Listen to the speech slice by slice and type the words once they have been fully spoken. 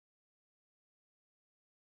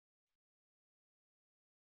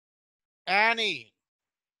Annie.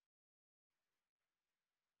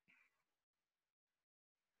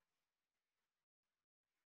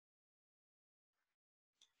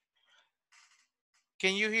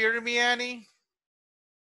 Can you hear me, Annie?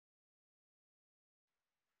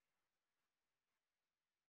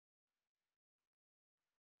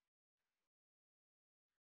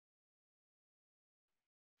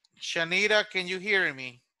 Shanita, can you hear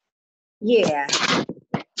me? Yeah.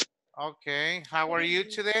 Okay, how are you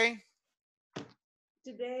today?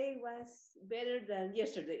 Today was better than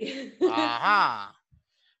yesterday. Aha.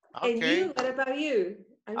 And you, Okay. what about you?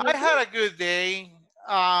 Are you I okay? had a good day.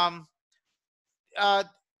 Um, uh,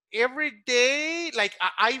 every day, like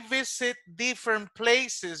I visit different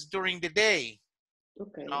places during the day, you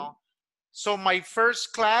Okay. know. So my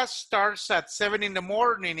first class starts at 7 in the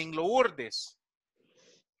morning in Lourdes.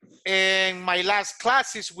 And my last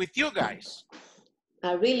class is with you guys.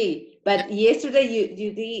 Really? Yeah, But yesterday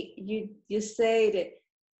you said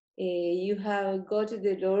you have go to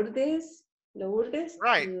the Lourdes.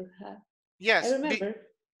 right. You have. I Yes. remember.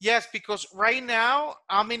 Yes, because right now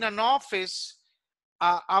I'm in an office.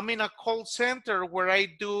 I'm in a call center where I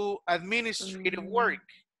do administrative Um, work.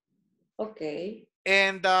 okay.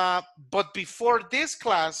 And but before this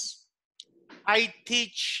class, I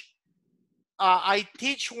teach. I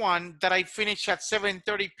teach one that I finish at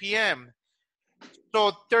 7:30 p.m.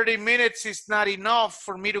 So 30 minutes is not enough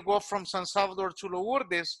for me to go from San Salvador to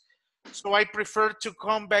Lourdes. So I prefer to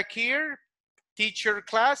come back here, teach your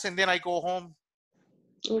class, and then I go home.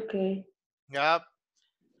 Okay. Yep.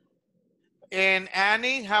 And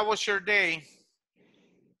Annie, how was your day?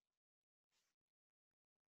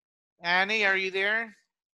 Annie, are you there?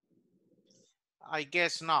 I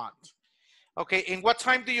guess not. Okay, and what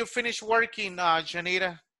time do you finish working,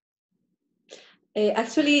 Janita?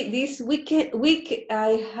 Actually, this week I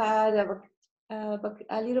had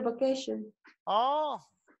a little vacation. Oh,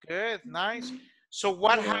 good, nice. So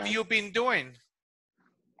what have Yeah. you been doing?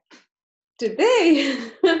 Today.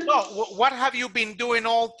 No, what have you been doing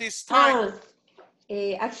all this time? ah,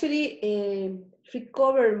 Actually,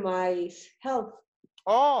 recover my health.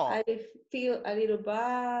 Oh, I feel a little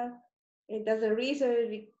bad, and that's the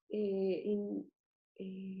reason.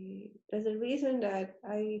 That's the reason that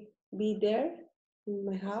I be there in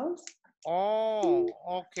my house, oh,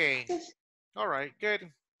 okay. just All right,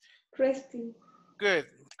 good, resting. good.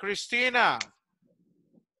 Christina,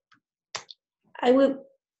 I will.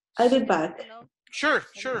 I'll be back. Hello, sure,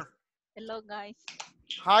 hello, sure. hello, guys.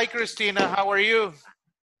 Hi, Christina, how are you?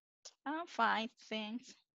 I'm fine,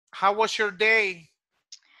 thanks. How was your day?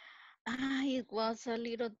 It was a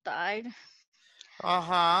little tired.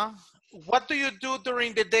 Uh-huh. What do you do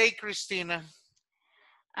during the day, Christina?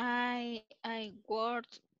 I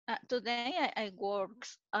worked today. I work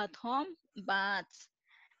at home, but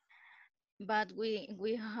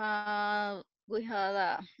we had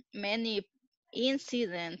many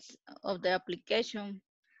incidents of the application,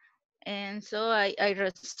 and so I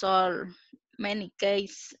resolved many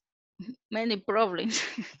many problems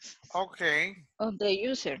Okay, of the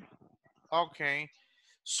user. okay.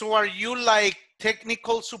 So are you like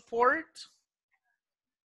technical support?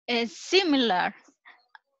 Similar.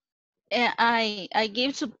 I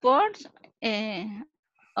give support uh,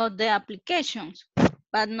 of the applications,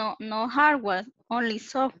 but no hardware, only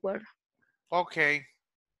software. Okay,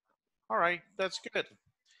 all right, that's good.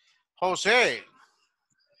 Jose,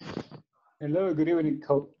 Hello, good evening,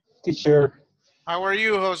 teacher. how are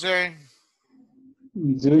you, Jose?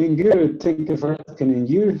 Doing good. Thank you for asking. And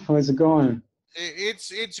you, how's it going?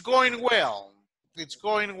 It's going well. It's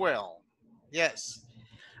going well. Yes.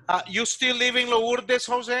 You still live in Lourdes,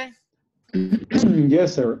 Jose?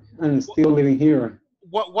 Yes, sir. I'm still living here.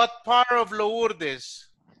 What part of Lourdes?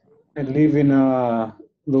 I live in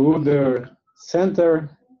Lourdes Center,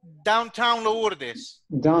 Downtown Lourdes.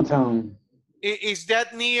 downtown. Is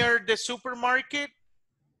that near the supermarket?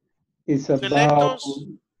 It's about,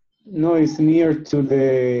 Selectos? no, it's near to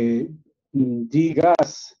the D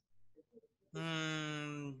gas.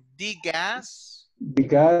 The gas? The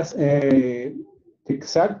gas,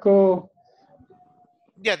 Texaco.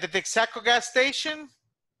 Yeah, the Texaco gas station?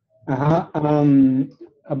 Uh-huh,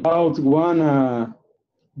 about one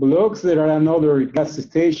blocks, there are another gas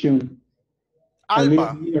station. I live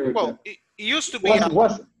Alba. near Well, that. it used to be Was Alba.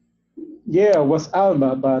 was Yeah, it was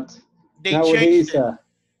Alba, but They changed nowadays it.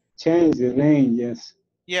 changed the name. Yes.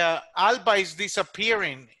 Yeah, Alba is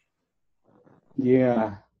disappearing.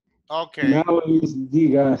 Yeah. Okay. Now it's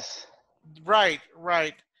Digas. Right,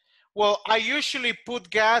 right. Well, I usually put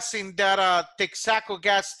gas in that Texaco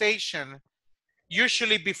gas station,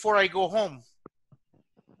 usually before I go home.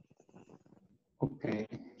 Okay.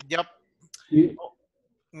 Yep. Yeah.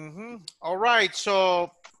 All right,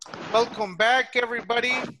 so welcome back,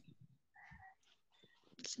 everybody.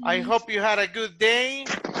 I hope you had a good day.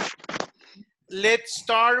 Let's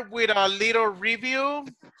start with a little review.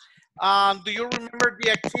 Do you remember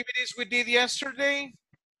the activities we did yesterday?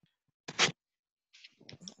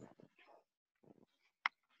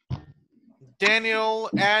 Daniel,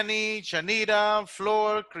 Annie, Janita,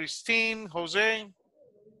 Flor, Christine, Jose.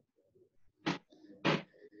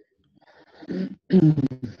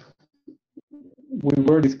 We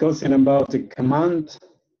were discussing about the command.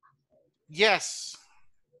 Yes.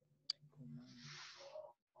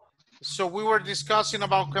 So we were discussing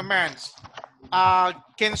about commands.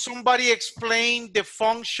 Can somebody explain the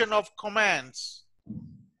function of commands?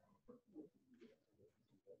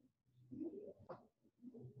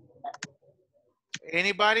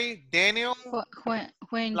 Anybody? Daniel?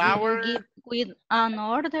 When Flower? you give with an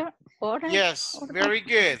order. Yes, order. very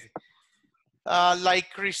good.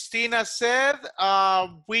 Like Christina said,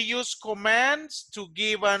 we use commands to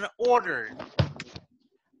give an order.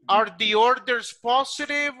 Are the orders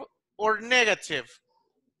positive or negative?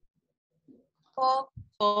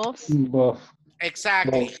 Both.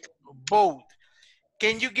 Exactly, both.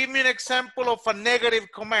 Can you give me an example of a negative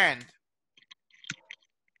command?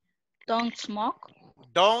 Don't smoke.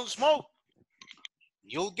 Don't smoke.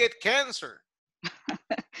 You'll get cancer.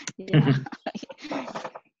 Yeah.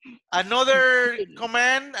 Another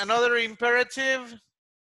command, another imperative.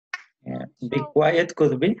 Yeah. Be quiet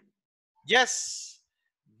could be. Yes.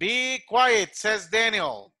 Be quiet, says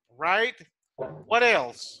Daniel, right? What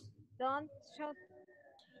else? Don't shout.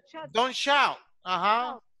 Don't shout.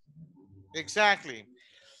 Exactly.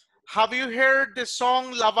 Have you heard the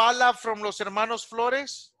song La Bala from Los Hermanos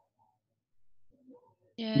Flores?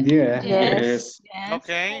 Yeah. Yeah. Yes. Yes.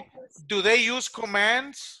 Okay. Do they use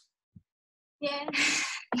commands?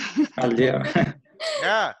 A little.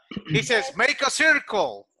 Yeah. He says, make a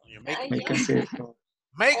circle. You Make a circle.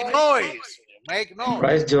 make noise. You make noise.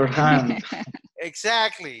 Raise your hand.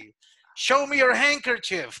 Exactly. Show me your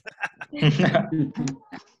handkerchief.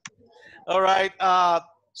 All right.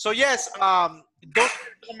 So yes, those are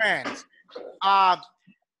commands.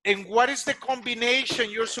 And what is the combination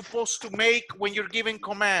you're supposed to make when you're giving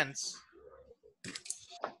commands?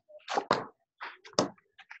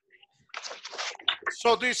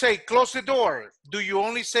 So do you say close the door? Do you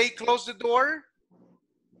only say close the door?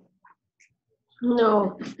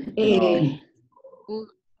 No.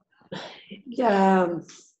 Yeah.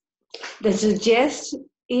 The suggest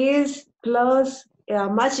is plus a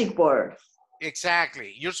magic word.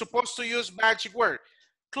 Exactly. You're supposed to use magic word.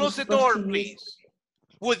 Close the You're supposed door, to use- please.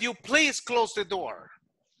 Would you please close the door?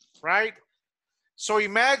 Right? So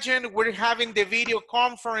imagine we're having the video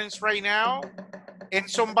conference right now and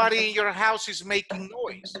somebody in your house is making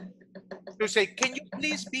noise. You say, can you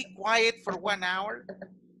please be quiet for 1 hour?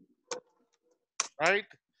 Right?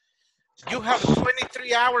 You have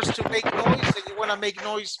 23 hours to make noise and you want to make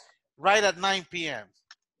noise right at 9 p.m.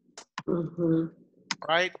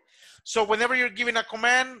 Right? So whenever you're giving a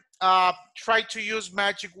command, try to use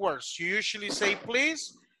magic words. You usually say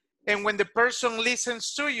please, and when the person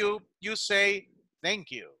listens to you, you say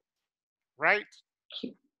thank you. Right?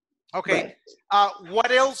 Okay.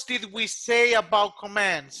 What else did we say about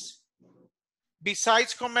commands?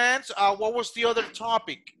 Besides commands, what was the other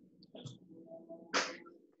topic?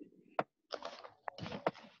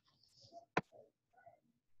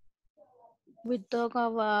 We talk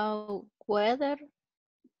about weather.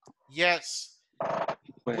 Yes.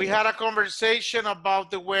 We had a conversation about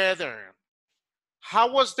the weather. How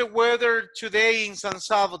was the weather today in San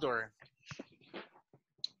Salvador?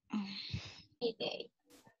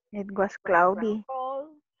 It was cloudy.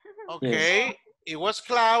 Okay. Yes. It was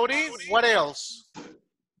cloudy. What else?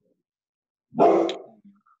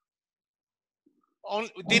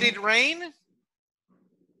 Did it rain?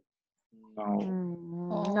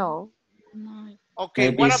 No. No.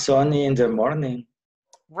 Okay. Maybe sunny in the morning.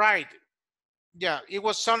 Right. Yeah, it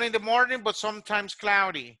was sunny in the morning, but sometimes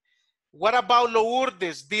cloudy. What about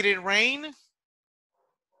Lourdes? Did it rain?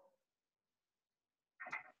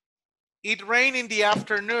 It rained in the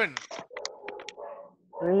afternoon.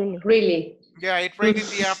 Really? Yeah, it rained in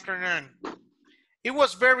the afternoon. It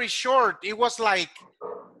was very short. It was like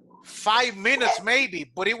 5 minutes maybe,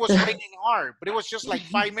 but it was raining hard. But it was just like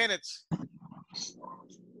 5 minutes.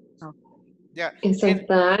 Yeah. In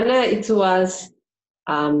Santa Ana, it was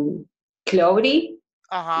cloudy.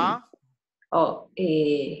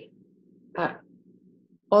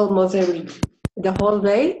 Almost the whole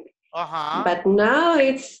day. But now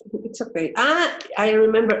it's okay. I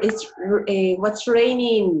remember it's what's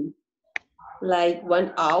raining like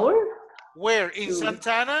 1 hour. Where? In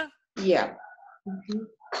Santana? Yeah. Mhm.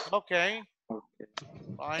 Okay. Okay.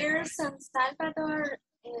 Fine. There's San Salvador,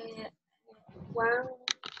 one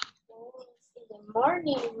in the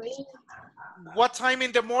morning, really. What time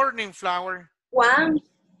in the morning, Flower? 1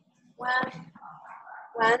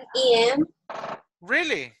 a.m.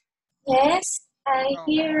 Really? Yes, I Oh,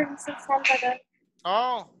 hear in San Salvador.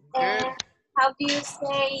 oh, good. How do you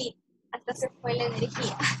say? Hasta se fue la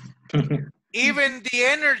energía. Even the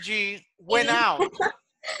energy went out.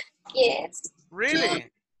 Yes. Really?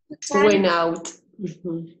 Went out.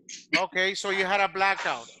 Mhm. Okay, so you had a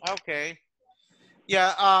blackout. Okay.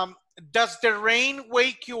 Yeah, does the rain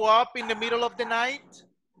wake you up in the middle of the night?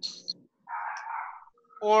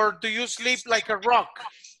 Or do you sleep like a rock?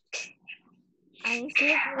 I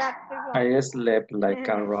sleep like a rock. I slept like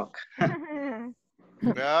a rock.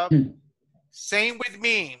 Yep. Same with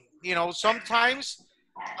me. You know, sometimes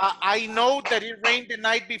I know that it rained the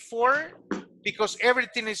night before because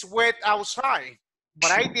everything is wet outside,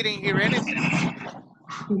 but I didn't hear anything.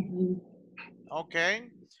 Mhm.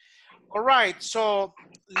 Okay. All right. So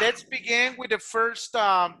let's begin with the first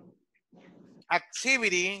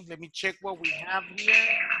activity. Let me check what we have here.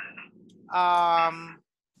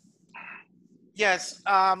 Yes.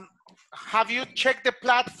 Have you checked the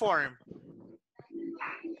platform?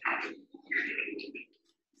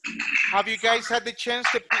 Have you guys had the chance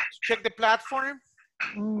to check the platform?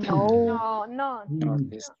 No, No. no. No, Mhm.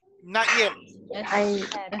 this- Not yet.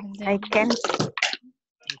 I can't.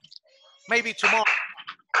 Maybe tomorrow.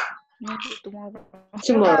 Maybe tomorrow.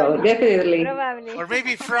 Tomorrow, definitely. Probably. Or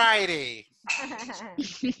maybe Friday.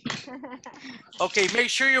 Okay, make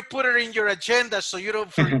sure you put it in your agenda so you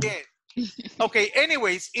don't forget. Okay,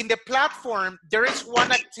 anyways, in the platform, there is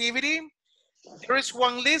one activity. There is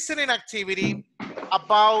one listening activity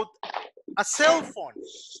about a cell phone.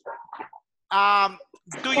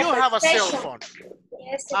 Do you have a cell phone?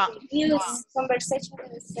 Yes, the reviews, conversation in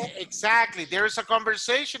the cell. Exactly. There is a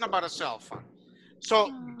conversation about a cell phone. So,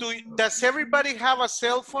 does everybody have a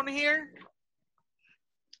cell phone here?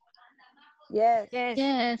 Yes. Yes.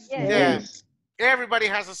 Yes. Yeah, Yes. everybody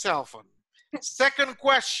has a cell phone. Second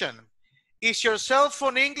question. Is your cell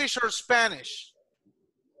phone English or Spanish?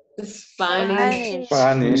 Spanish.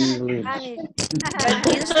 Spanish. English. Spanish. But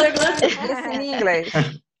Instagram is in English.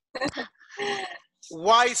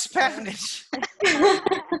 Why Spanish?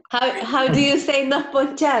 How do you say nos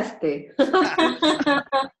ponchaste?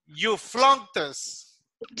 You flunked us.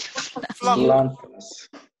 Flunked. Blancos.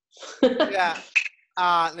 Yeah.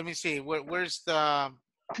 Let me see. Where's the?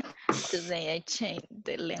 Today I changed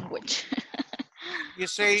the language. You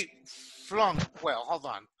say flunk. Well, hold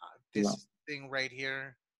on. This No. thing right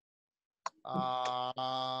here.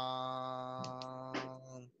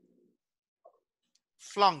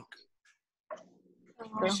 Flunk.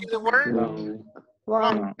 You see the word? No.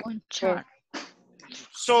 One. One chart.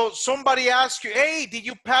 So somebody asks you, hey, did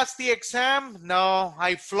you pass the exam? No,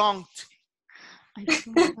 I flunked.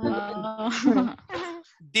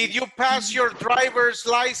 Did you pass your driver's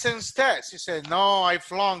license test? You said, no, I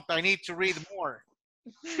flunked. I need to read more.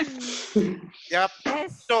 Yep.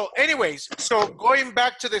 Yes. So anyways, so going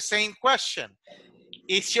back to the same question,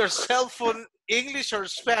 is your cell phone English or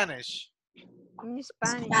Spanish? In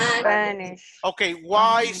Spanish. Spanish. Okay,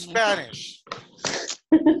 why Spanish?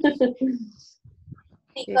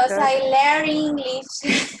 Because I learn English.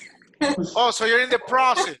 Oh, so you're in the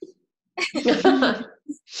process.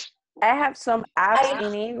 I have some apps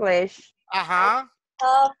in English. Uh-huh.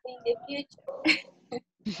 Hope in the future.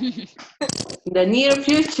 The near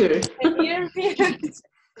future. The near future.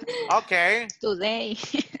 Okay. Today.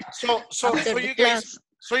 So After the you guys, class.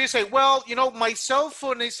 so you say, well, you know, my cell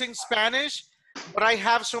phone is in Spanish, but I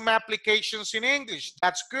have some applications in English.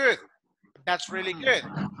 That's good. That's really good.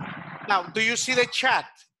 Now, do you see the chat?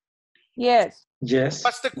 Yes. Yes.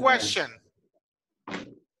 What's the question?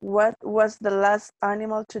 What was the last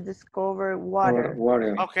animal to discover water?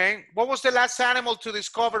 Water. Okay. What was the last animal to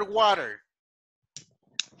discover water?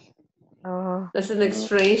 That's an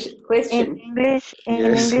strange In question. English,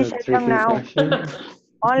 Yes. It's a I don't tricky know. question.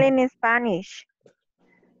 Only in Spanish.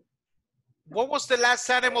 What was the last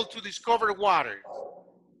animal to discover water?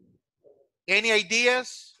 Any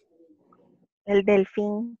ideas? El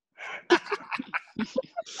delfín.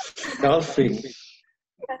 Dolphin.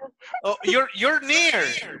 Oh, you're near.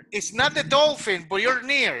 It's not the dolphin, but you're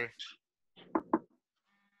near.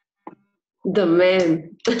 The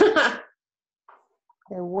man. The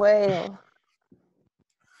whale.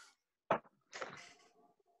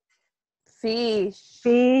 Fish.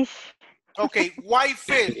 Fish. Okay, why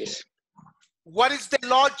fish? What is the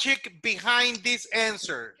logic behind this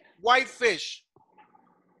answer? Why fish?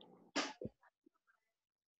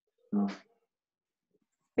 No.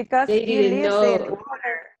 Because They he didn't lives in know.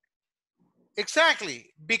 water.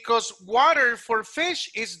 Exactly, because water for fish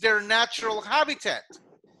is their natural habitat.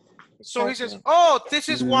 So he says, Exactly. oh, this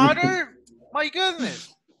is water? My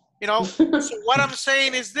goodness. You know, so what I'm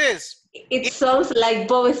saying is this. It sounds like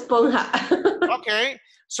Bob Esponja. Okay,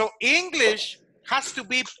 so English has to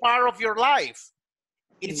be part of your life.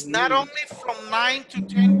 It's not only from 9 to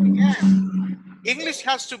 10 p.m. English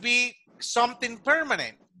has to be something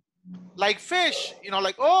permanent. Like fish, you know,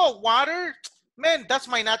 like, oh, water, man, that's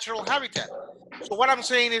my natural habitat. So what I'm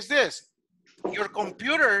saying is this. Your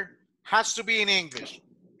computer has to be in English.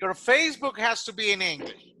 Your Facebook has to be in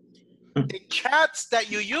English. The chats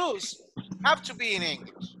that you use have to be in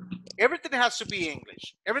English. Everything has to be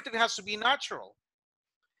English. Everything has to be natural.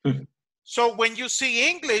 So when you see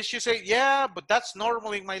English, you say, yeah, but that's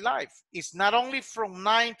normal in my life. It's not only from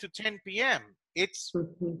 9 to 10 p.m. It's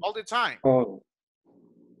all the time, Oh,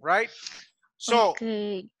 right? So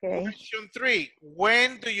Okay. Okay. question 3,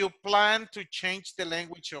 when do you plan to change the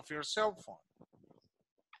language of your cell phone?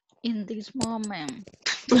 In this moment.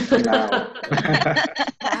 now.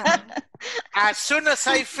 As soon as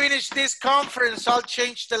I finish this conference, I'll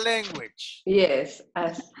change the language. Yes,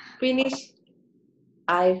 as finished,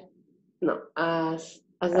 as the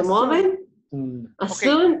As moment, as Okay.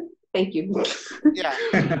 soon, thank you. Yeah.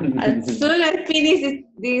 As soon as I finish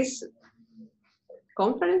this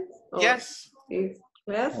conference, or Yes. this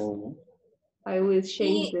class, Oh, I will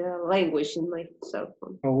change the language in my cell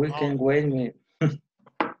phone. Oh, we can wait me.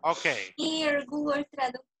 Okay. Here, Google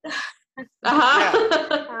Traductor. Now,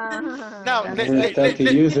 Ah, never thought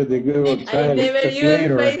to use it, the Google I never use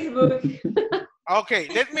Translator. Facebook okay,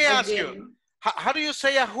 let me ask you. again. How do you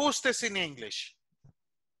say ajustes in English?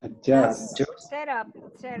 Adjust. Just set up.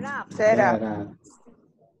 Set up. Setup.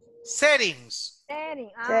 Settings. Setting.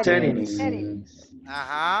 Settings. Setting.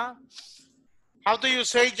 Ajá. How do you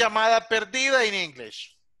say llamada perdida in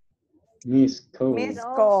English? Miss code. Miss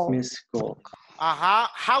call. miss call. Ajá.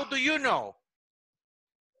 How do you know?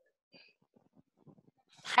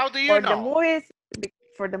 How do you For the know? movies.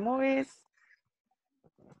 For the movies.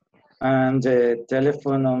 And the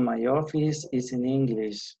telephone on my office is in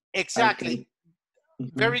English. Exactly.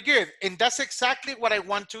 Very good. And that's exactly what I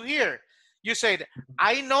want to hear. You said,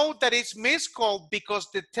 I know that it's missed call because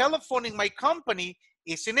the telephone in my company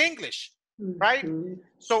is in English, right?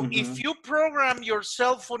 So if you program your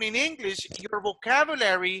cell phone in English, your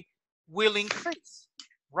vocabulary will increase,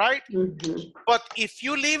 right? But if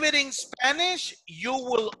you leave it in Spanish, you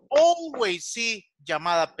will always see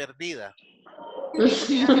llamada perdida.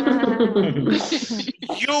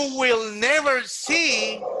 You will never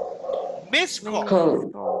see missed call.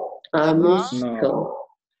 Call. No.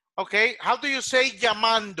 Okay, how do you say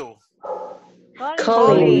llamando?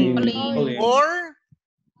 Calling. Or?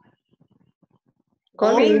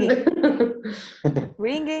 Calling.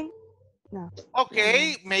 Ringing. No.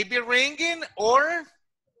 Okay, maybe ringing or?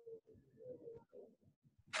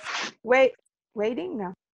 Waiting?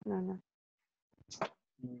 No. No.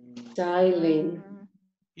 Dialing.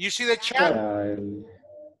 You see the chat?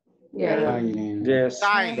 Yeah. Dialing. Yes.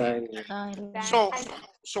 Dialing.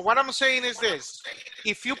 So what I'm saying is this.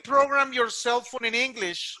 If you program your cell phone in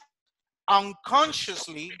English,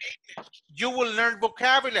 unconsciously, you will learn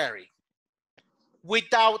vocabulary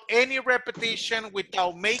without any repetition,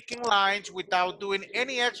 without making lines, without doing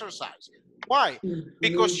any exercise. Why?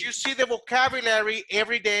 Because you see the vocabulary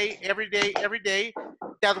every day,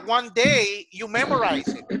 that one day you memorize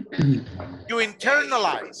it. You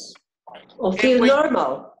internalize. Or feel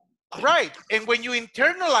normal. Right. And when you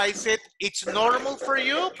internalize it, it's normal for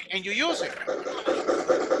you and you use it.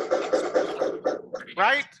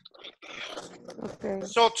 Right? Okay.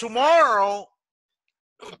 So tomorrow,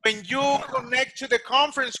 when you connect to the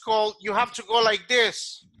conference call, you have to go like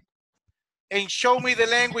this and show me the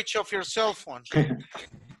language of your cell phone.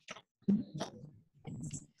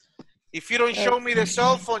 If you don't show me the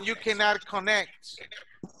cell phone, you cannot connect.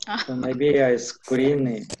 So maybe I screen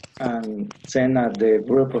it and send at the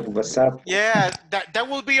group of WhatsApp. Yeah, that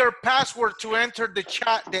will be your password to enter the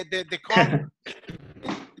chat, the conference.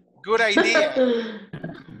 Good idea.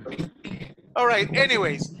 All right,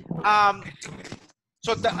 anyways.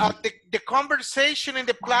 So the conversation in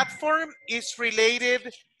the platform is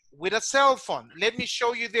related with a cell phone. Let me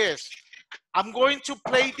show you this. I'm going to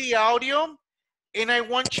play the audio and I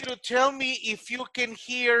want you to tell me if you can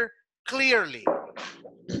hear clearly.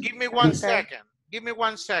 Give me 1 second. Give me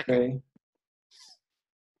 1 second. Okay.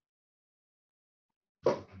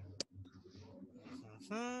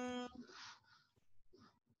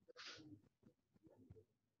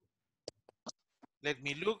 Let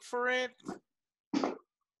me look for it.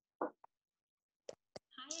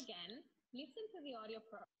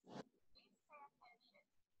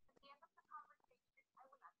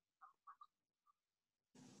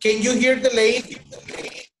 Can you hear the lady?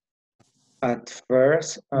 At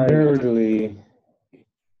first, I Barely.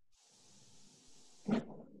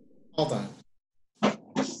 Hold on.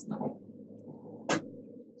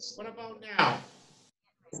 What about now?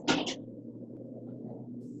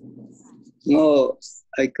 No,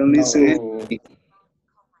 I can listen. No.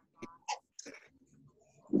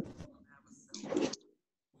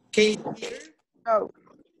 Can you hear? No,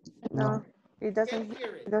 no, it Can't doesn't.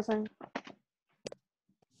 hear It it. doesn't.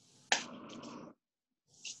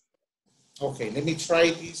 Okay, let me try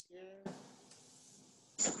this here.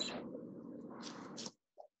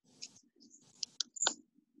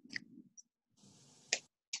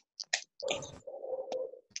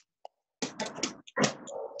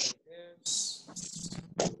 Yes.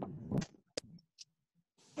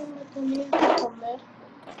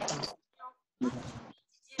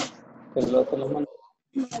 El otro lo manda.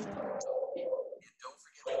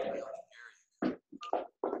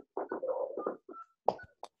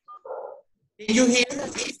 Can you hear?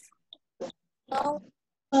 No,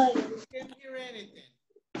 Can't hear anything.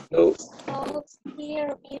 No. no,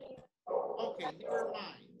 here. Okay, never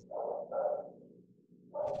mind.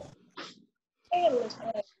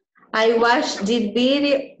 I watched the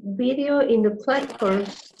video in the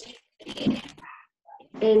platforms,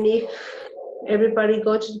 and if everybody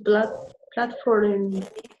go to the platform and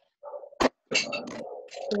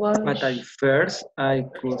but watch. at first I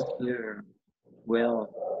could hear well.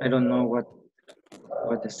 I don't know what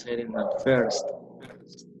the setting at first.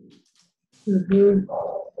 Mhm.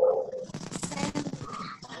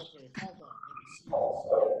 Okay, hold on. Let me see this here.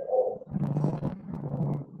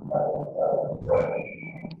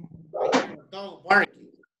 I hear a dog barking.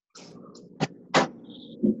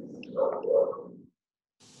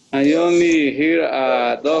 I only hear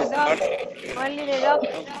a dog. Dog. Only the dog.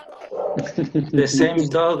 The same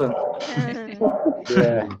dog.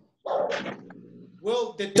 Yeah.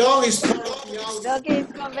 Well, the dog is part of the audio. Dog is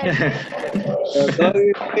converted. The dog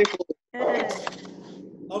is faithful.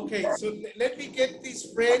 Okay, so let me get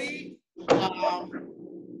this ready.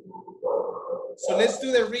 So let's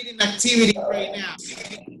do the reading activity right now.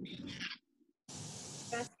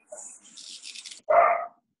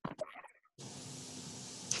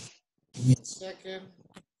 Give me a second.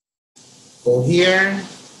 Go here.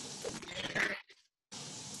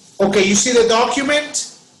 Okay, you see the document?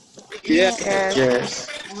 Yes. Yes.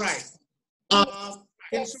 All right.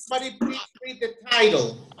 Can somebody please read the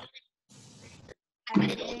title?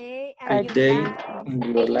 A day in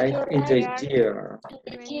your life in the year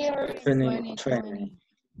Year 2020.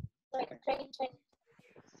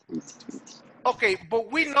 Okay,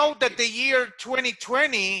 but we know that the year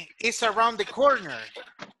 2020 is around the corner.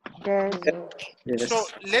 Yes. Yes. So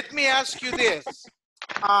let me ask you this.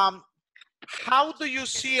 How do you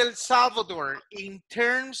see El Salvador in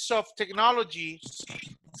terms of technology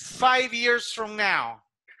 5 years from now?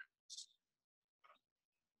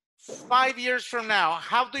 5 years from now,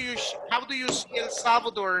 how do you see El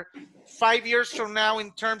Salvador 5 years from now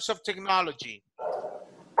in terms of technology?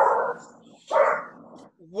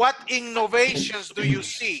 What innovations do you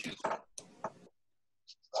see?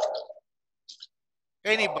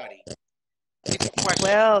 Anybody? It's a question.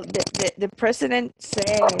 Well, the president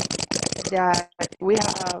said that we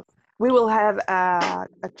will have a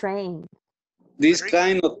train. This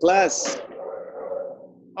kind of class.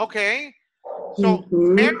 Okay. So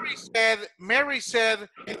Mary said,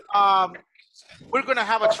 we're going to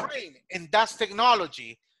have a train, and that's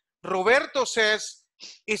technology. Roberto says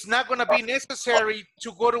it's not going to be necessary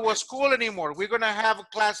to go to a school anymore. We're going to have a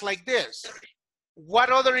class like this. What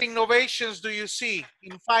other innovations do you see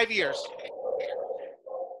in 5 years?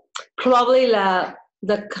 Probably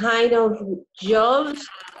the kind of jobs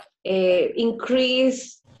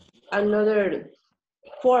increase another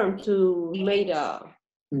form to make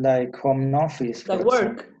Like home office. the for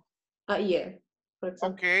work. example. Yeah, for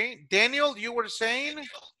example. Okay. Daniel, you were saying?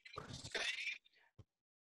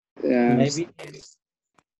 Maybe.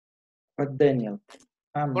 What Daniel?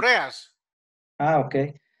 Boreas. Okay.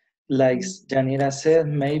 Like Janira said,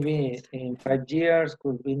 maybe in 5 years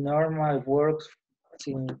could be normal works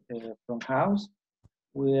from house.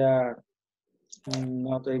 We are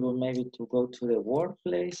not able maybe to go to the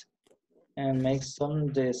workplace and make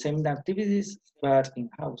the same activities, but in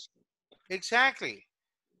house. Exactly.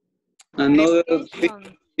 Another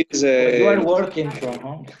thing is You are working from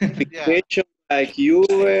home. application like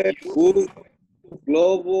Uber, Google,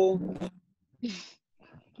 Globo.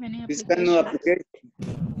 This kind of application.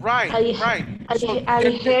 Right, right. So I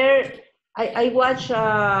heard I watched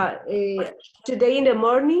today in the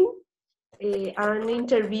morning an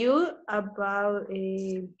interview about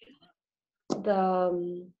the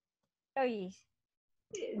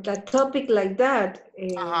topic like that.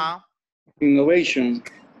 Innovation.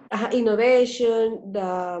 Innovation,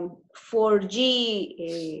 the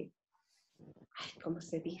 4G, ¿cómo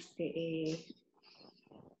se dice?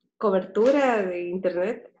 Cobertura de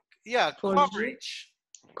internet. Yeah, 4G.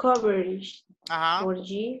 coverage.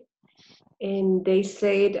 4G. And they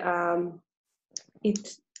said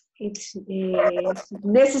it's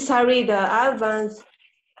necessary the advance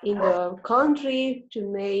in the country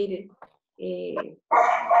to make a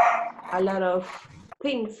lot of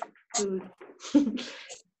things to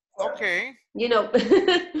Okay. you know.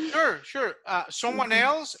 Sure. Someone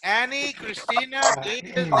else? Annie, Christina,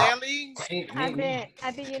 David, Nelly?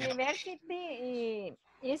 At the university,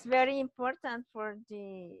 it's very important for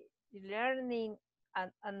the learning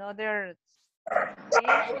another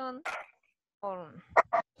education or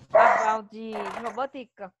about the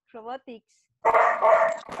robotics.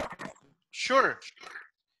 Sure.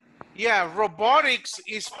 Yeah, robotics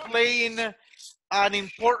is playing an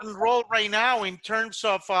important role right now in terms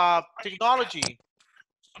of technology.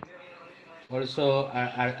 Also,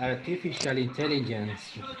 artificial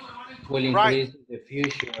intelligence will increase in the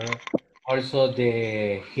future. Also,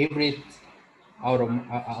 the hybrid hybrid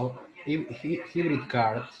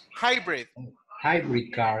cards. Hybrid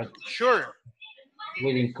cards. Sure.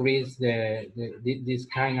 Will increase this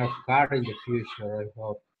kind of car in the future, I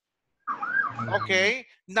hope. Okay.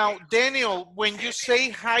 Now, Daniel, when you say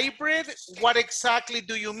hybrid, what exactly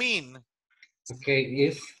do you mean? Okay,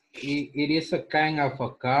 it is a kind of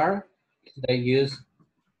a car that use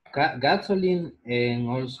gasoline and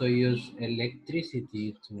also use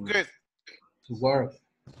electricity to work.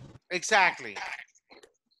 Exactly.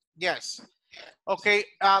 Yes. Okay.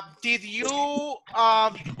 Did you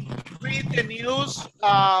read the news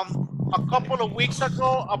a couple of weeks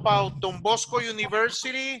ago about Don Bosco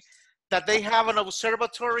University, that they have an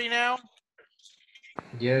observatory now?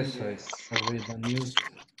 Yes, I read the news.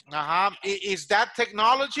 Is that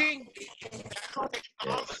technology?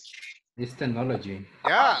 It's technology.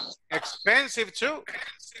 Yeah, expensive too.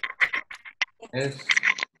 Yes.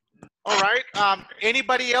 All right.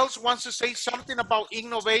 Anybody else wants to say something about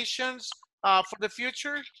innovations for the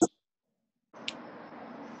future?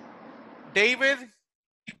 David?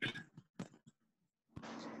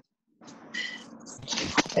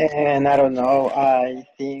 And I don't know, I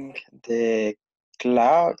think the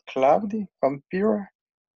cloud computer.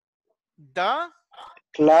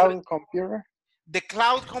 Cloud computer. The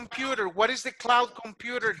cloud computer. What is the cloud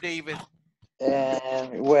computer, David?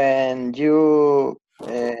 And when you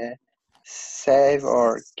save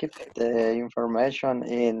or keep the information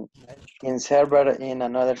in server in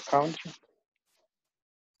another country.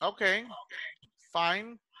 Okay,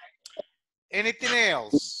 fine. Anything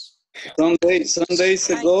else? Some days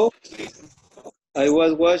ago, I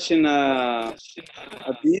was watching a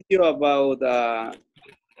video about a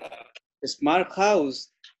smart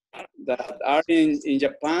house that are in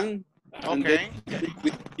Japan, and they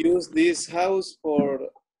will use this house for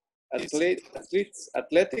athletics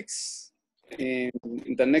in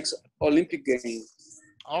the next Olympic Games.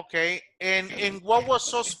 Okay, and what was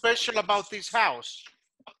so special about this house?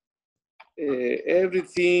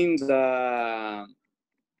 Everything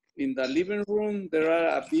in the living room, there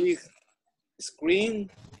are a big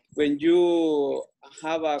screen. When you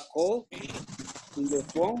have a call in your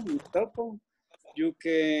phone, your cell phone, you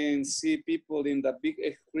can see people in the big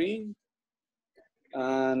screen.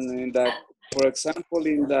 And in the, for example,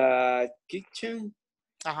 in the kitchen,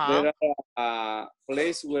 there are a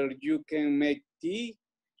place where you can make tea,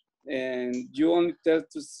 and you only tell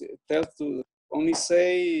to only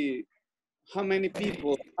say how many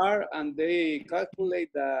people are, and they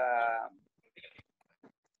calculate the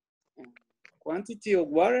quantity of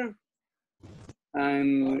water,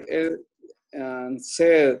 and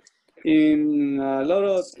said in a lot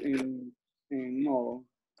of in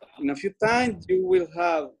a few times you will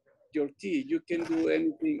have your tea. You can do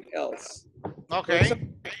anything else. Okay,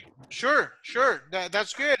 sure.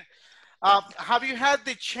 That's good. Have you had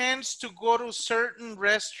the chance to go to certain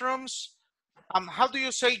restrooms? How do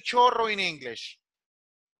you say chorro in English?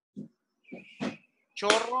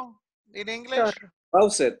 Chorro in English?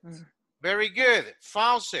 Faucet. Very good.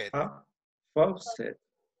 Faucet. Faucet.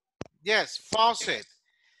 Yes, faucet.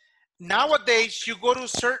 Nowadays, you go to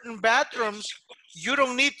certain bathrooms, you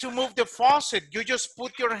don't need to move the faucet. You just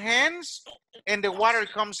put your hands and the water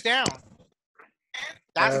comes down.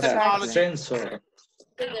 That's technology. Sensor.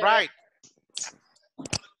 Right.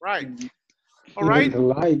 All right. Even the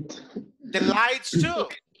light. The lights too.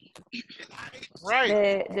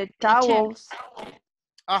 Right. The towels.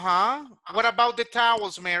 Uh-huh. What about the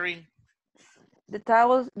towels, Mary? The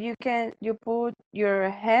towels you put your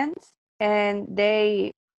hands and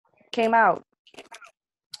they came out.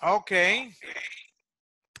 Okay.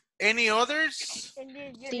 Any others? In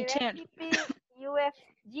the Teacher. university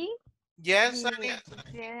UFG, Yes, Annie?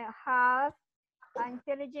 they have an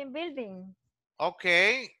intelligent building.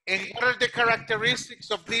 Okay. And what are the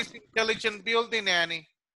characteristics of this intelligent building, Annie?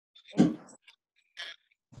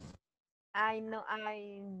 I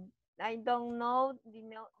don't know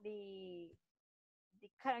the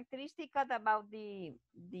characteristic about the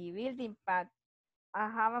building, but I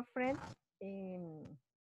have a friend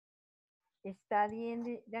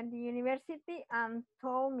studying at the university and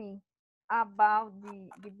told me about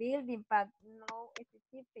the building, but no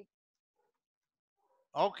specific.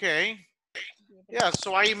 Okay. Yeah,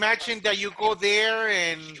 so I imagine that you go there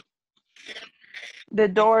and... The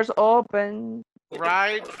doors open.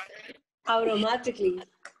 Right. Automatically.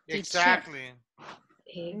 Exactly.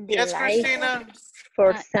 The Yes, Christina?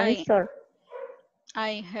 for sensor.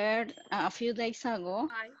 I heard a few days ago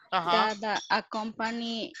Uh-huh. that a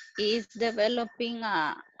company is developing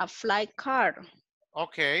a flight car.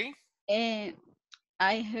 Okay. And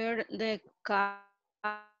I heard the car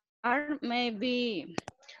maybe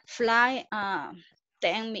fly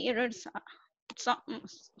 10 meters,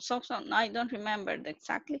 I don't remember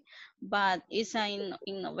exactly, but it's an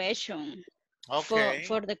innovation Okay.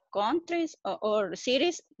 for the countries or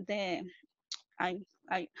cities.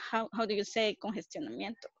 How do you say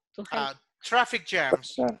congestionamiento to help Traffic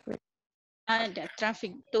jams. the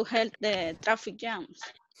traffic to help the traffic jams.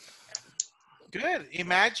 Good.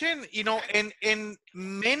 Imagine, you know, in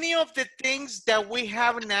many of the things that we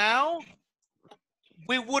have now,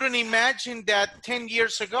 we wouldn't imagine that 10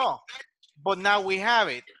 years ago, but now we have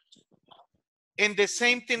it. And the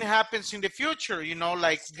same thing happens in the future, you know,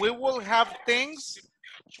 like we will have things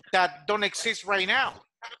that don't exist right now.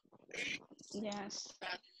 Yes.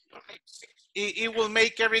 It will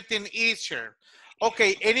make everything easier.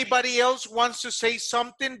 Okay, anybody else wants to say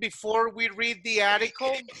something before we read the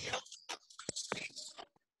article?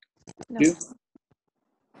 No.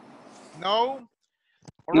 No?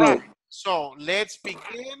 All No. right, so let's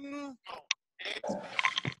begin.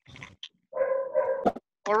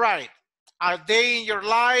 All right, a day in your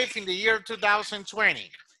life in the year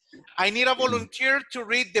 2020. I need a volunteer to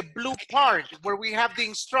read the blue part where we have the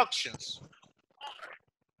instructions.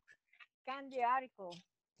 Can the article?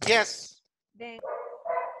 Yes. Then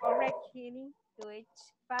correct heading to each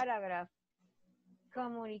paragraph.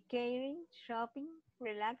 Communicating, shopping,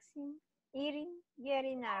 relaxing, eating,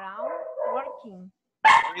 getting around, working.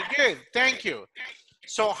 Very good, thank you.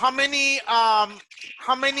 So how many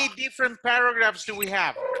different paragraphs do we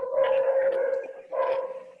have?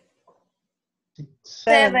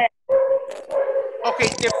 7. Okay,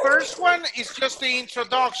 the first one is just the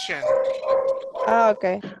introduction. Ah,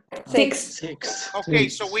 okay. 6. Okay,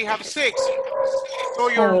 so we have 6. So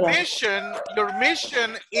your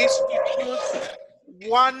mission is to choose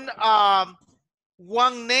one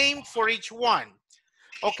name for each one.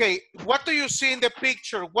 Okay, what do you see in the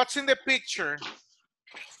picture? What's in the picture?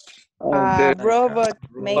 A robot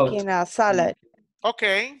making a salad.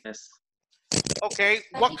 Okay. Okay,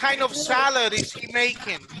 what kind of salad is he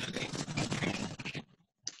making?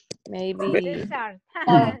 Maybe Salad.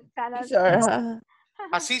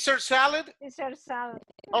 A Caesar salad? Caesar salad.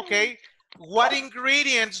 Okay, what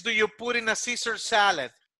ingredients do you put in a Caesar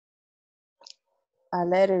salad? a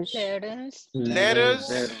lettuce.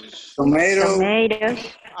 Lettuce. Tomato.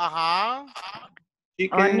 Uh-huh.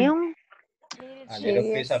 Chicken. Onion. A little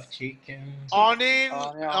piece of chicken.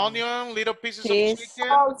 Onion, little pieces of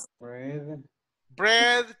chicken.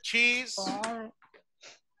 Bread, cheese.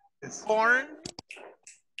 Corn.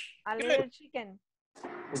 A little chicken.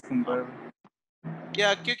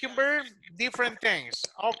 Yeah, cucumber, different things.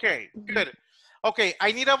 Okay, good. Okay,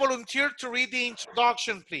 I need a volunteer to read the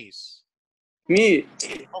introduction, please. Me.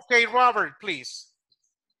 Okay, Robert, please.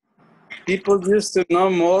 People used to know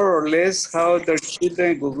more or less how their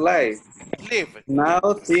children would live. Now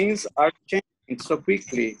things are changing so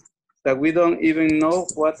quickly that we don't even know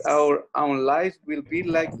what our own lives will be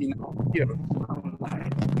like in a year.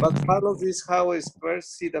 But follows is how experts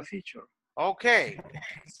see the future. Okay,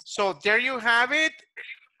 so there you have it.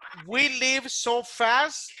 We live so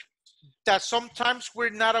fast that sometimes we're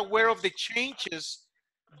not aware of the changes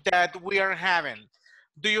that we are having.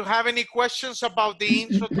 Do you have any questions about the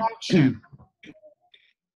introduction?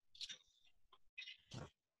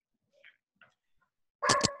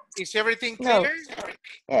 Is everything clear?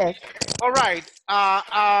 Yes. All right.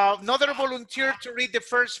 Another volunteer to read the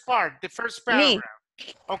first part, the first paragraph.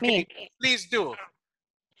 Okay, please do.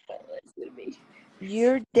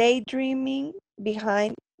 You're daydreaming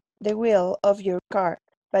behind the wheel of your car,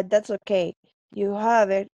 but that's okay. You have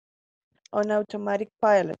it on automatic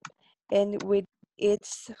pilot, and with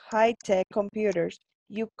its high-tech computers,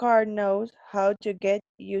 your car knows how to get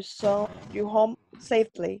you home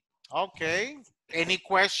safely. Okay. Any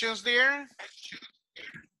questions there?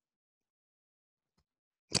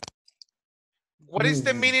 What is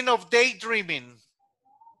the meaning of daydreaming?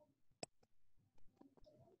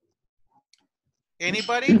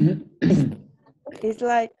 Anybody? It's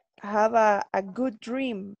like have a good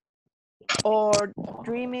dream or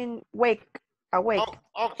dreaming awake.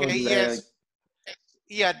 Okay, yes.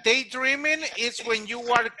 Yeah, daydreaming is when you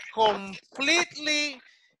are completely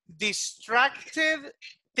distracted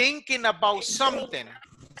thinking about something.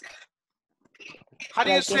 How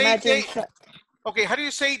do you say okay, how do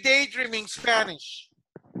you say daydreaming in Spanish?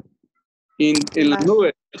 En la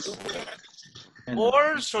nube.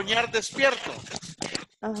 Or soñar despierto.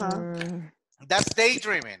 That's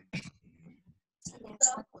daydreaming.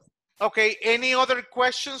 Okay, any other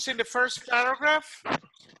questions in the first paragraph?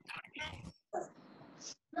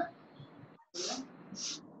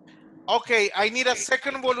 Okay, I need a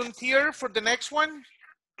second volunteer for the next one.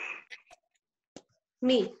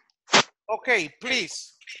 Me. Okay,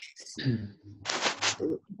 please.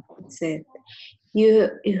 Said, you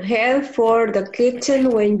head for the kitchen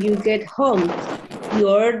when you get home. You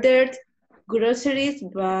ordered groceries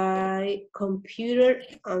by computer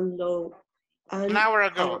an hour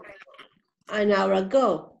ago.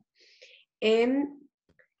 And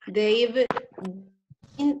they've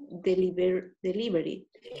been delivered.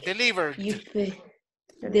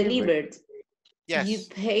 Delivered. Yes. You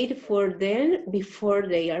paid for them before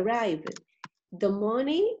they arrived. The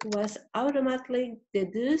money was automatically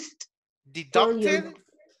deducted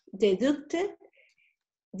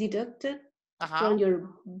from your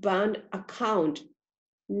bank account.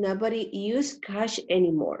 Nobody use cash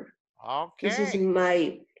anymore. Okay.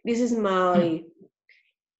 This is my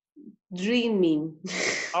dreaming.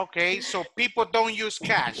 Okay, so people don't use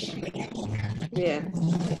cash. Yeah.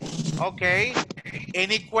 Okay.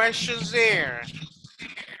 Any questions there?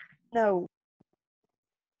 No.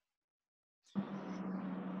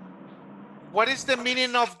 What is the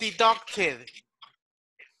meaning of deducted?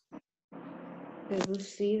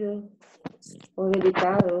 Reducido o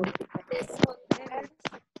dedicado.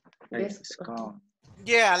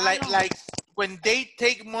 Yeah, like when they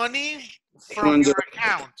take money from your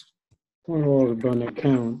account. Or an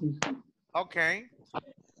account. Okay.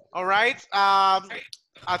 All right.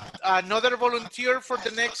 Another volunteer for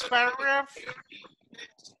the next paragraph.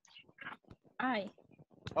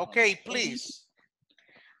 Okay, please.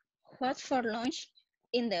 What for lunch?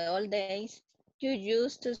 In the old days, you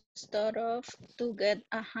used to start off to get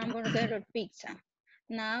a hamburger or pizza.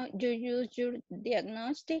 Now you use your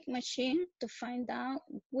diagnostic machine to find out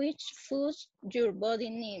which foods your body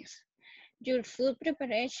needs. Your food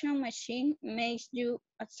preparation machine makes you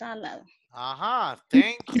a salad.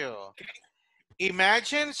 Thank you.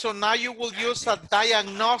 Imagine, so now you will use a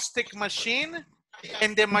diagnostic machine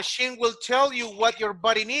and the machine will tell you what your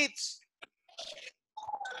body needs.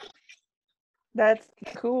 That's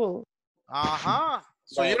cool.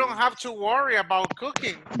 So you don't have to worry about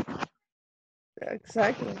cooking.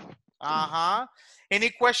 Exactly. Any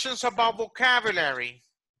questions about vocabulary?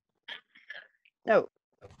 No.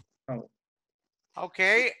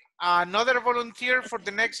 Okay, another volunteer for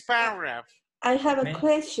the next paragraph. I have a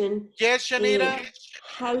question. Yes, Janita.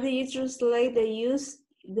 How do you translate the use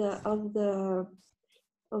of the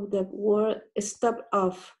word stop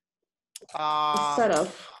off? Start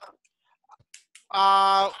off.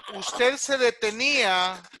 Usted se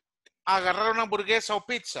detenía a agarrar una hamburguesa o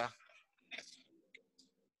pizza.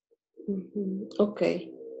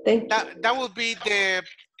 Okay, thank you. That would be the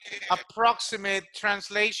approximate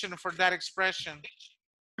translation for that expression.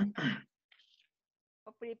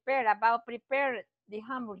 Prepare the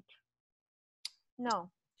hamburger. No.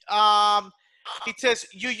 It says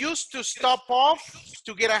you used to stop off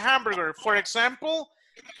to get a hamburger. For example,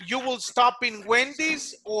 you will stop in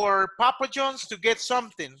Wendy's or Papa John's to get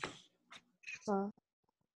something.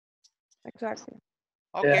 Exactly.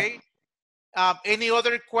 Okay. Yeah. Any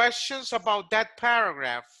other questions about that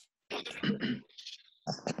paragraph?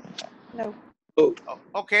 No.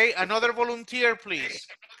 Okay, another volunteer, please.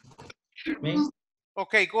 Me?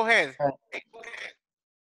 Okay, go ahead.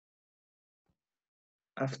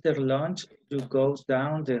 After lunch, you go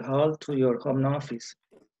down the hall to your home office.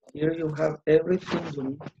 Here you have everything you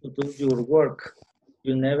need to do your work.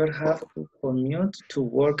 You never have to commute to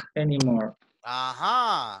work anymore.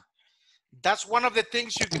 Uh-huh. That's one of the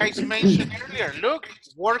things you guys mentioned earlier. Look,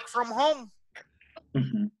 work from home.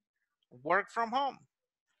 Mhm. Work from home.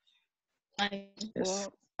 Yes.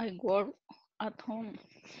 I work at home.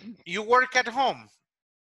 You work at home.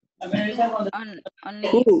 Only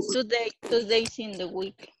 2 days in the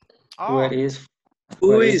week. Oh. Where is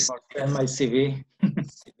for send my CV?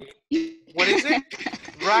 What is it?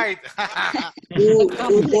 Right. Who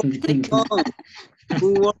works at home? Who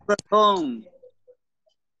works at home?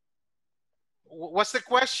 What's the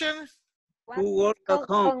question? Who works at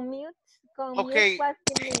home? Commute, Okay. what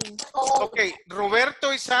do you mean? Okay, Roberto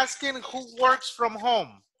is asking who works from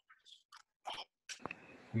home.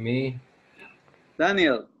 Me,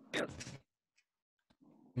 Daniel.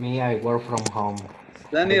 I work from home.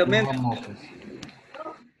 Daniel, I do home office.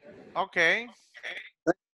 Okay.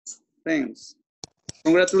 Thanks.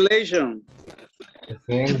 Congratulations.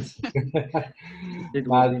 Thanks. It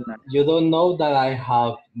will But be nice. you don't know that I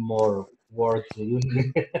have more work to do.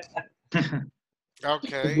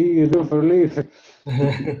 Okay. What do you do for live?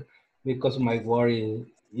 Because my work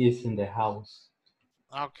is in the house.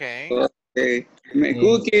 Okay. Okay. And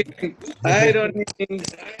Cooking, ironing.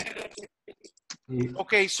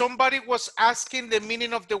 Okay, somebody was asking the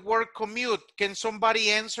meaning of the word commute. Can somebody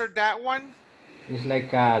answer that one? it's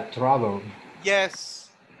like a travel. Yes,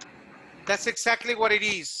 that's exactly what it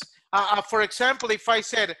is. For example, if I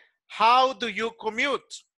said, how do you commute?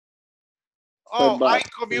 Oh, I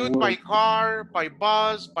commute by car, by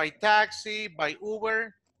bus, by taxi, by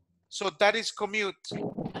Uber. So that is commute.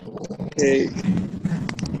 Okay.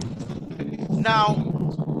 Now,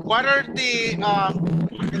 what are the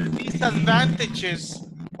disadvantages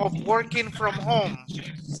of working from home?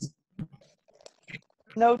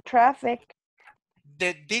 No traffic.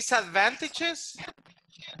 The disadvantages?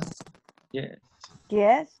 Yes.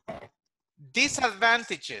 Yes.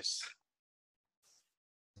 Disadvantages.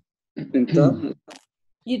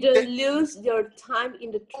 You don't lose your time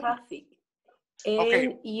in the traffic,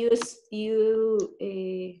 and you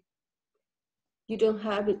don't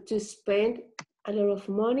have to spend a lot of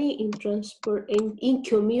money in transport in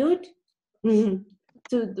commute to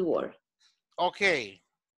the work. Okay.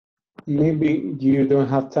 Maybe you don't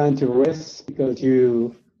have time to rest because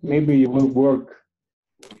maybe you will work.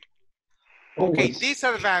 Okay, Always.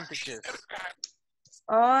 disadvantages.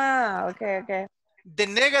 Okay. The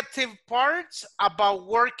negative parts about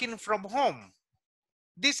working from home.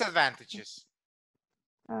 Disadvantages.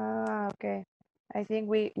 Okay. I think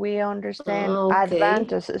we understand Okay.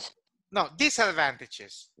 advantages. No,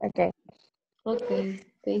 disadvantages. Okay. Okay,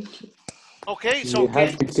 thank you. Okay, so You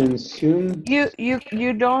have to consume.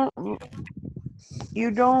 You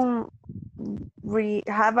don't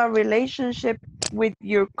have a relationship with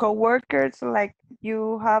your coworkers like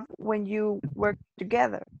you have when you work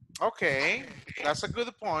together. okay, that's a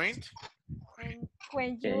good point. And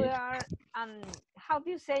when you are, how do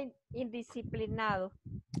you say indisciplinado?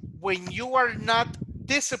 When you are not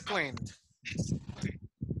disciplined.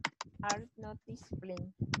 Are not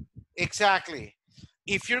disciplined. Exactly.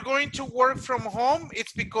 If you're going to work from home,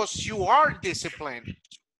 it's because you are disciplined.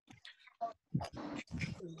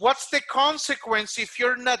 What's the consequence if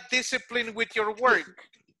you're not disciplined with your work?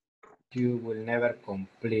 You will never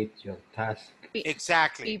complete your task.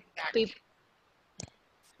 Exactly.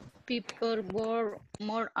 People work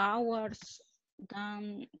more hours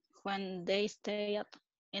than when they stay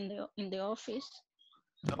in the office.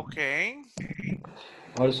 Okay.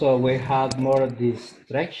 Also, we have more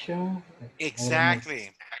distraction. Exactly.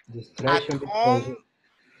 At Distraction because home.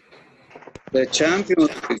 The champion.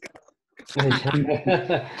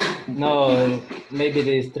 no, maybe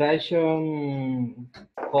the distraction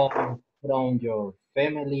come from your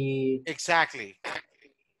family. Exactly.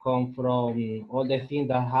 Come from all the things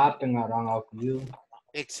that happen around of you.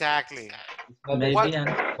 Exactly. Maybe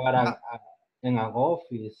En an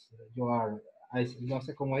office, you are, no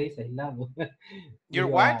sé cómo dice, aislado. You're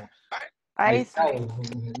You what? are Isolate.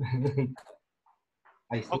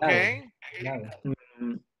 aislado. Okay.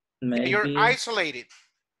 Maybe. You're isolated.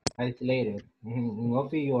 Isolated. In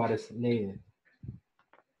office, you are isolated.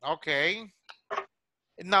 Okay.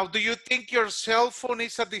 Now, do you think your cell phone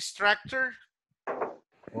is a distractor?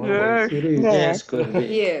 Yes, it is. Yes, could be.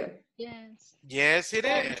 Yeah. Yes. Yes, it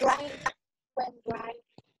When is. drive.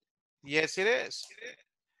 Yes, it is.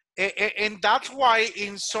 And that's why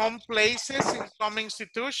in some places, in some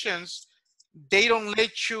institutions, they don't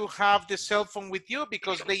let you have the cell phone with you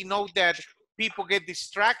because they know that people get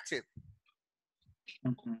distracted.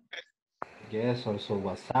 Yes, also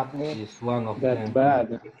WhatsApp is one of That's them.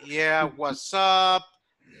 bad. Yeah, WhatsApp,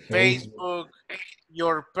 Facebook. Facebook,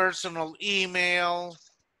 your personal email.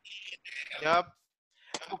 Yep.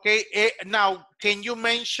 Okay, now can you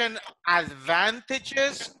mention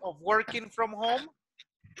advantages of working from home?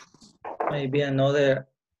 Maybe another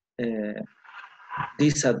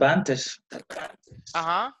disadvantage.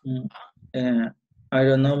 Uh-huh. I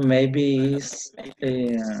don't know, maybe it's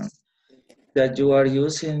that you are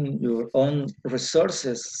using your own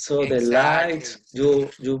resources. So the light,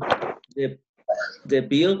 the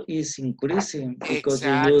bill is increasing because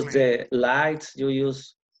you use the lights, you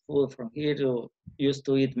use food from here, you used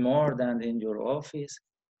to eat more than in your office.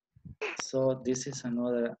 So this is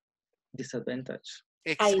another disadvantage.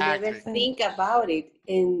 I never think about it,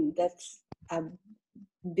 and that's a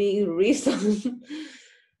big reason.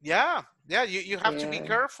 Yeah, you have to be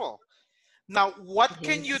careful. Now, what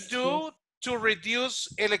can you do to reduce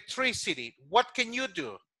electricity? What can you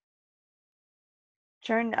do?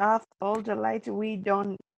 Turn off all the lights we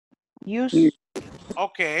don't use.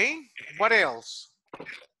 Okay, what else?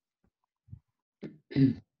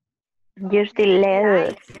 Use the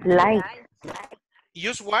LED light.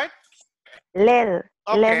 Use what? LED,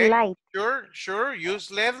 LED Okay, light. sure,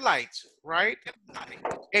 use LED lights, right?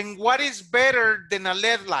 And what is better than a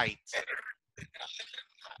LED light?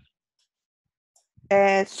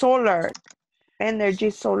 Solar energy,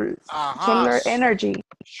 solar energy.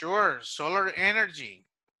 Sure, solar energy.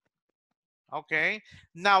 Okay,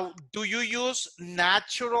 now do you use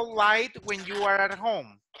natural light when you are at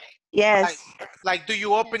home? Yes. Like do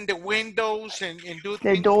you open the windows and do The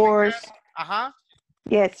things doors. like that? Uh-huh.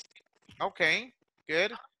 Yes. Okay,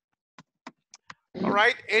 good. All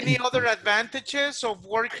right, any other advantages of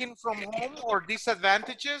working from home or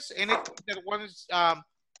disadvantages? Anything that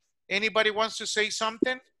anybody wants to say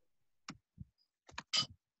something?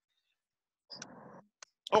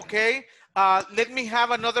 Okay, let me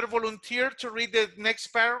have another volunteer to read the next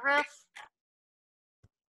paragraph.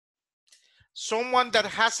 Someone that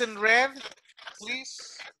hasn't read,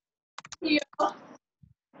 please.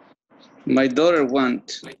 My daughter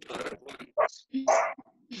wants.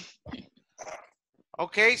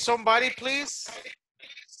 Okay, somebody please.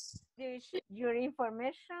 Your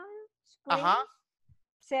information screen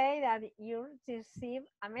say that you receive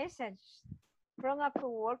a message from a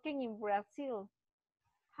coworker in Brazil.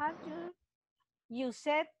 Have you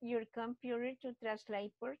set your computer to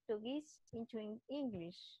translate Portuguese into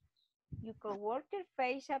English? Your coworker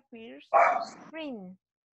face appears on screen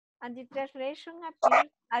and the translation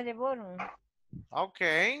appears at the bottom.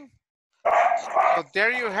 Okay. So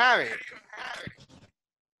there you have it.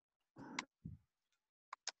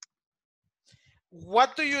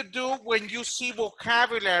 What do you do when you see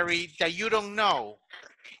vocabulary that you don't know?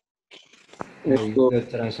 The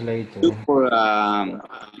translator. Look for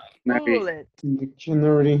Google it.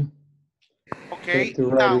 Dictionary. Okay.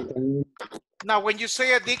 Now, when you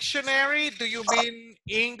say a dictionary, do you mean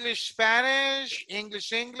English, Spanish,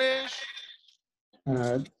 English, English?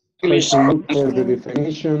 English. Look for the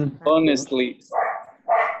definition. Honestly.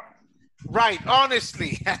 Right,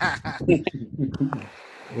 honestly.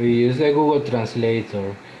 We use the Google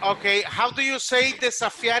Translator. Okay, how do you say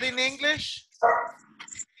desafiar in English?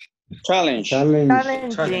 Challenge.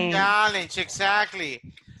 Challenge, exactly.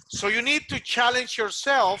 So you need to challenge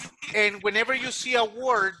yourself, and whenever you see a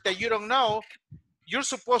word that you don't know, you're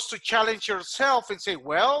supposed to challenge yourself and say,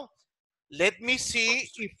 well, let me see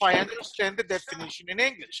if I understand the definition in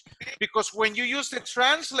English. Because when you use the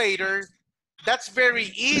translator, that's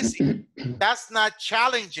very easy. That's not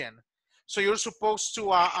challenging. So you're supposed to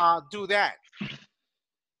do that.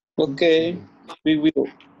 Okay, we will.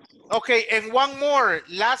 Okay, and one more.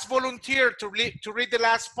 Last volunteer to read the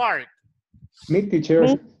last part. Me,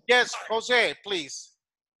 teacher. Yes, Jose, please.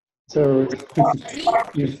 So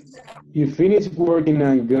you finish working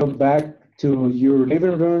and go back to your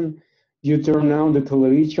living room. You turn on the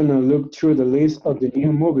television and look through the list of the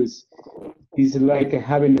new movies. It's like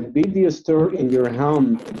having a video store in your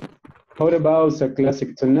home. What about a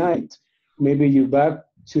classic tonight? Maybe you Back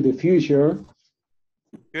to the Future.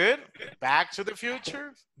 Good. Back to the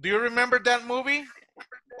Future. Do you remember that movie?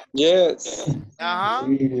 Yes.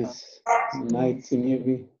 Yes. Nice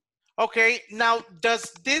movie. Okay. Now,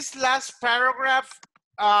 does this last paragraph,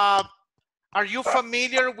 are you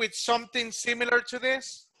familiar with something similar to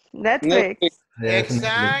this? Netflix.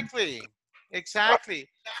 Exactly. Exactly.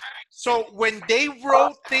 So when they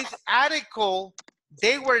wrote this article,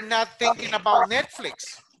 they were not thinking about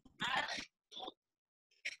Netflix.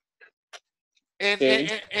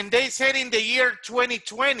 And they said in the year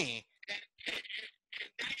 2020.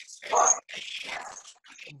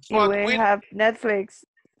 But we have Netflix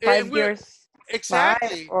 5 years,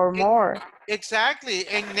 exactly, 5 or more. Exactly,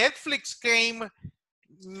 and Netflix came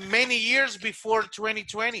many years before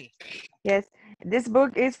 2020. Yes. This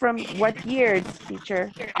book is from what year,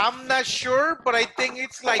 teacher? I'm not sure, but I think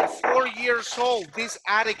it's like 4 years old, this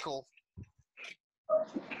article.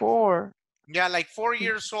 4. Yeah, like 4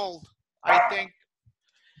 years old, I think.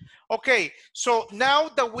 Okay, so now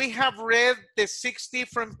that we have read the 6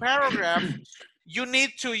 different paragraphs, you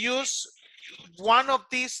need to use one of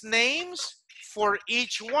these names for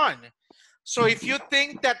each one. So if you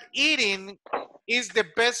think that eating is the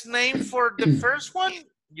best name for the first one,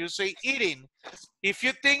 you say eating. If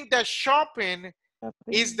you think that shopping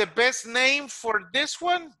is the best name for this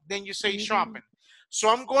one, then you say shopping. So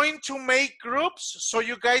I'm going to make groups so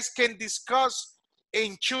you guys can discuss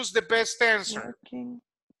and choose the best answer.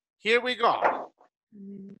 Here we go.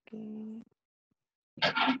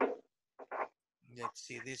 Let's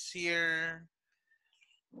see this here.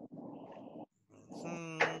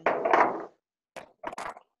 Hold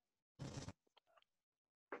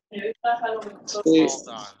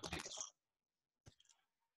on.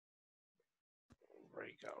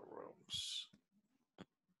 Breakout rooms.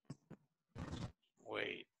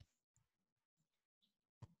 Wait.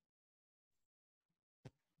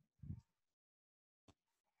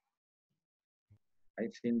 I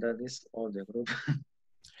think that is all the group.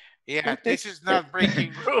 Yeah, this is not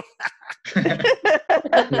breaking group.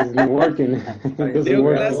 It's not working. It doesn't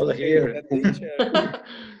work. Here.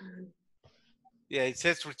 Yeah, it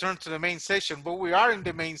says return to the main session, but we are in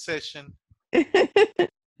the main session. Okay.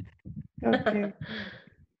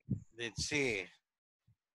 Let's see.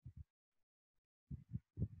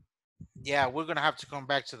 Yeah, we're going to have to come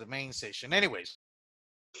back to the main session. Anyways.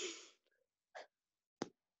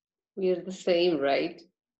 We're the same, right?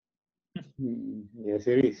 Yes,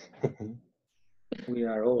 it is. We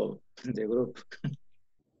are all in the group.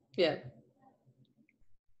 Yeah.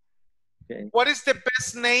 Okay. What is the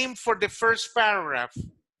best name for the first paragraph?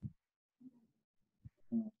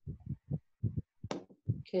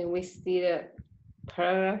 Can we see the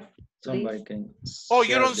paragraph? Somebody please? can. Oh,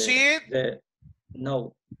 you share don't see it?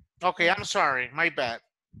 No. Okay, I'm sorry. My bad.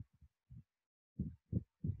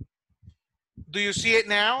 Do you see it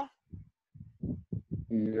now?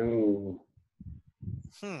 No.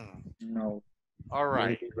 No. All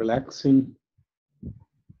right. Maybe relaxing.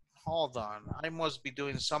 Hold on. I must be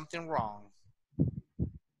doing something wrong.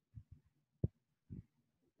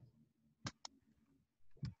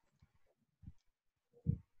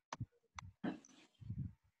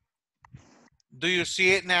 Do you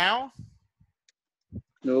see it now?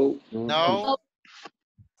 No. No?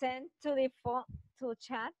 Send to the phone to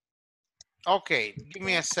chat. Okay, give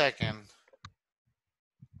me a second.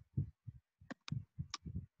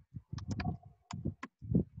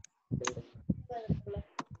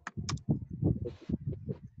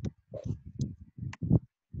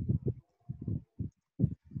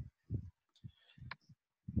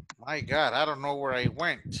 My God, I don't know where I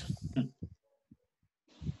went.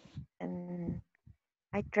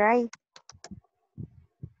 I tried.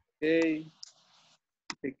 Okay.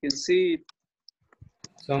 I can see it.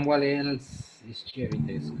 Someone else is sharing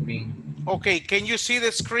the screen. Okay, can you see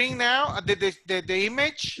the screen now? The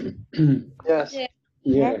image? Yes.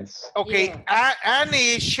 Yes. Okay, Yeah.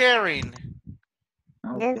 Annie is sharing.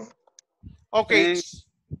 Yes. Okay.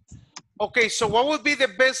 Okay, so what would be the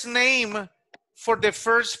best name for the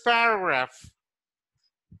first paragraph?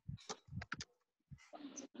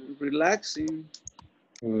 Relaxing.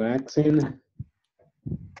 Relaxing.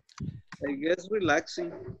 I guess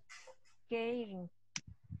relaxing. Okay.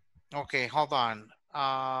 Okay, hold on.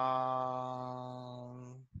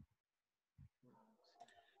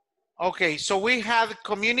 Okay, so we had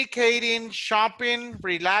communicating, shopping,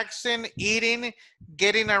 relaxing, eating,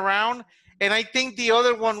 getting around, and I think the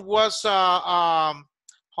other one was,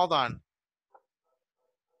 hold on,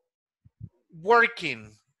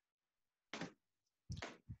 working.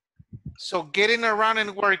 So getting around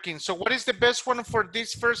and working. So what is the best one for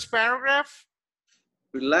this first paragraph?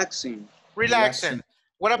 Relaxing. Relaxing.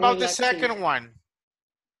 What about the second one?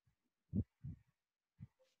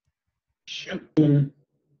 Shopping.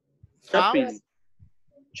 Shopping.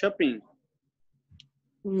 Shopping.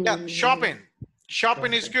 Yeah, shopping.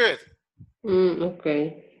 Shopping is good.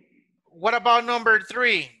 Okay. What about number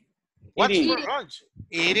 3? What's Eating. for lunch?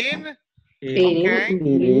 Eating? Eating. Okay.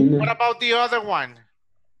 Eating. What about the other one?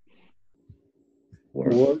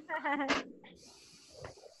 Work.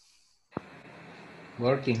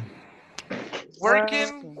 Working.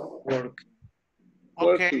 Working? Work. Okay.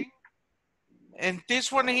 Working. And this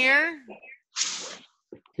one here?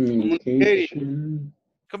 Communication.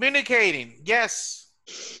 Communicating. Yes.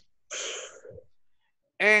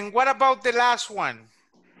 And what about the last one?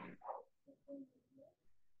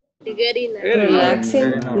 Getting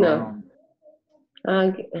Relaxing? Getting No.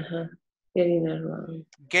 around. Getting around.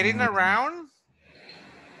 Getting around?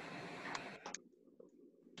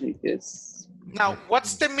 Yes. Now,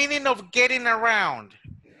 what's the meaning of getting around?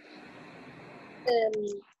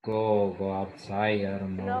 Go outside, I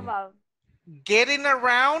don't know. Global. Getting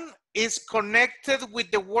around is connected with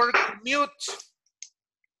the word commute.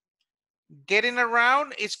 Getting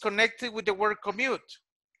around is connected with the word commute.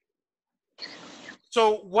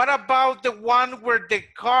 So what about the one where the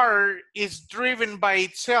car is driven by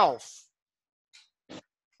itself?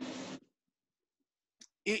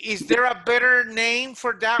 Is there a better name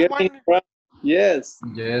for that one? Yes.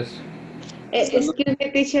 Yes. Excuse me,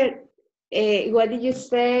 teacher. What did you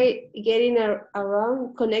say? Getting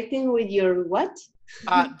around, connecting with your what?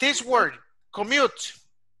 This word, commute.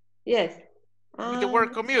 Yes. With the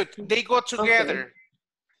word commute, they go together. Okay.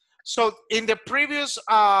 So in the previous,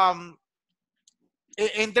 and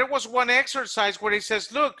there was one exercise where it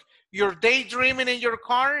says, look, you're daydreaming in your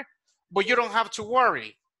car, but you don't have to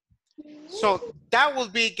worry. So that will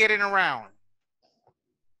be getting around.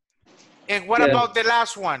 And what about the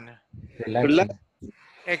last one? Relaxing.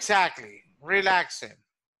 Exactly, relaxing.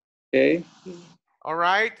 Okay. All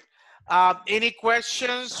right. Any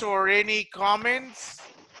questions or any comments?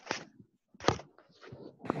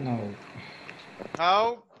 No.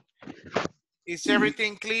 No? Is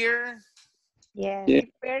everything clear? Yes. Yeah.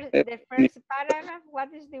 The first paragraph,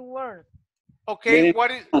 what is the word? Okay,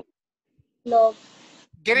 what is Love.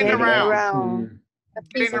 getting Getting around? around.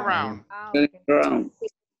 Getting around. Okay. Around.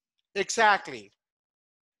 Exactly.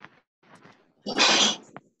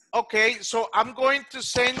 Okay, so I'm going to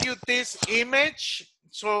send you this image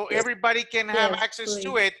so everybody can have Yes, access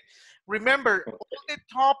to please. it. Remember, all the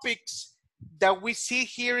topics that we see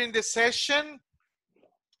here in the session,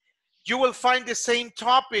 you will find the same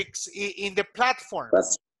topics in the platform.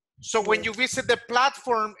 So when you visit the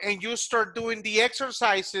platform and you start doing the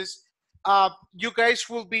exercises, you guys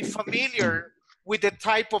will be familiar with the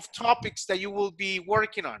type of topics that you will be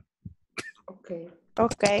working on. Okay.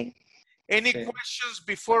 Okay. Any questions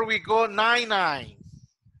before we go 9-9?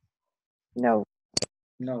 No.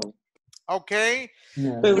 No. Okay.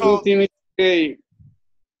 No. Everything is okay.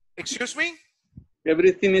 Excuse me?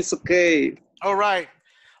 Everything is okay. All right.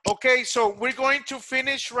 Okay, so we're going to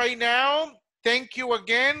finish right now. Thank you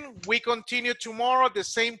again. We continue tomorrow at the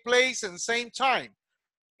same place and same time.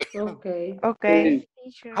 Okay. Okay.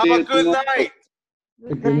 Have a good night.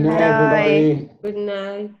 Good Good night, night. everybody. Good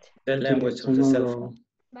night. The See you language of the cell tomorrow. phone.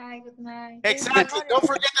 Bye, good night. Exactly. Don't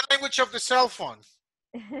forget the language of the cell phone.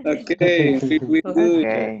 Okay, we do.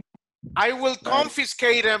 Okay. I will Bye.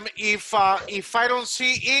 confiscate them if I don't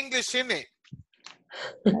see English in it.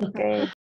 Okay.